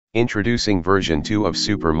Introducing version 2 of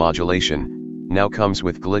Super Modulation, now comes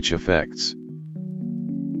with glitch effects.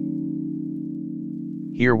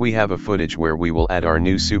 Here we have a footage where we will add our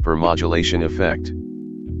new Super Modulation effect.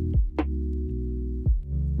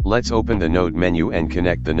 Let's open the node menu and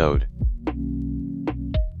connect the node.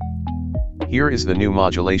 Here is the new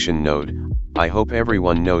modulation node. I hope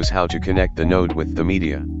everyone knows how to connect the node with the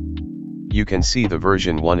media. You can see the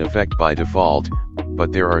version 1 effect by default,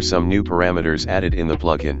 but there are some new parameters added in the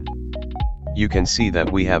plugin. You can see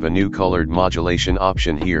that we have a new colored modulation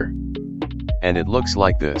option here. And it looks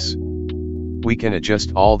like this. We can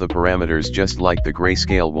adjust all the parameters just like the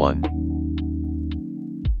grayscale one.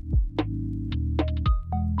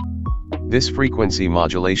 This frequency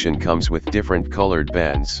modulation comes with different colored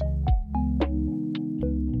bands.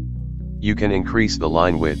 You can increase the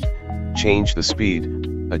line width, change the speed,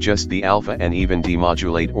 adjust the alpha and even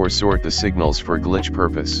demodulate or sort the signals for glitch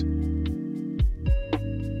purpose.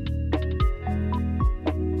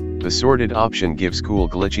 The sorted option gives cool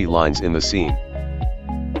glitchy lines in the scene.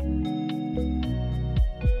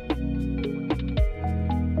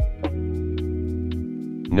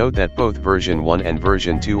 Note that both version 1 and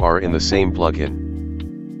version 2 are in the same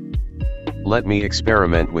plugin. Let me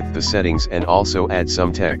experiment with the settings and also add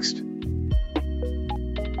some text.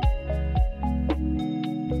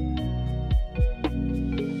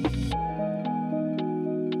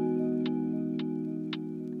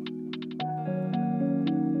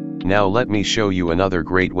 Now let me show you another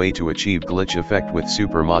great way to achieve glitch effect with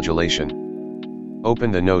Super Modulation.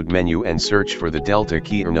 Open the node menu and search for the delta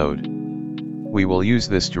key or node. We will use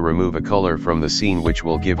this to remove a color from the scene, which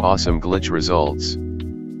will give awesome glitch results.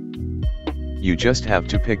 You just have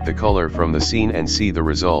to pick the color from the scene and see the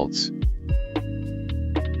results.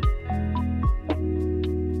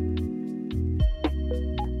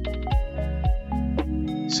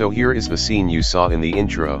 So here is the scene you saw in the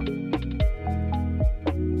intro.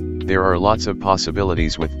 There are lots of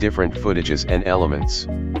possibilities with different footages and elements.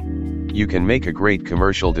 You can make a great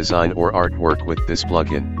commercial design or artwork with this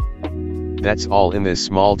plugin. That's all in this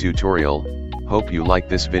small tutorial. Hope you like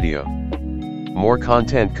this video. More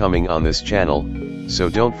content coming on this channel, so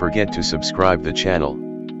don't forget to subscribe the channel.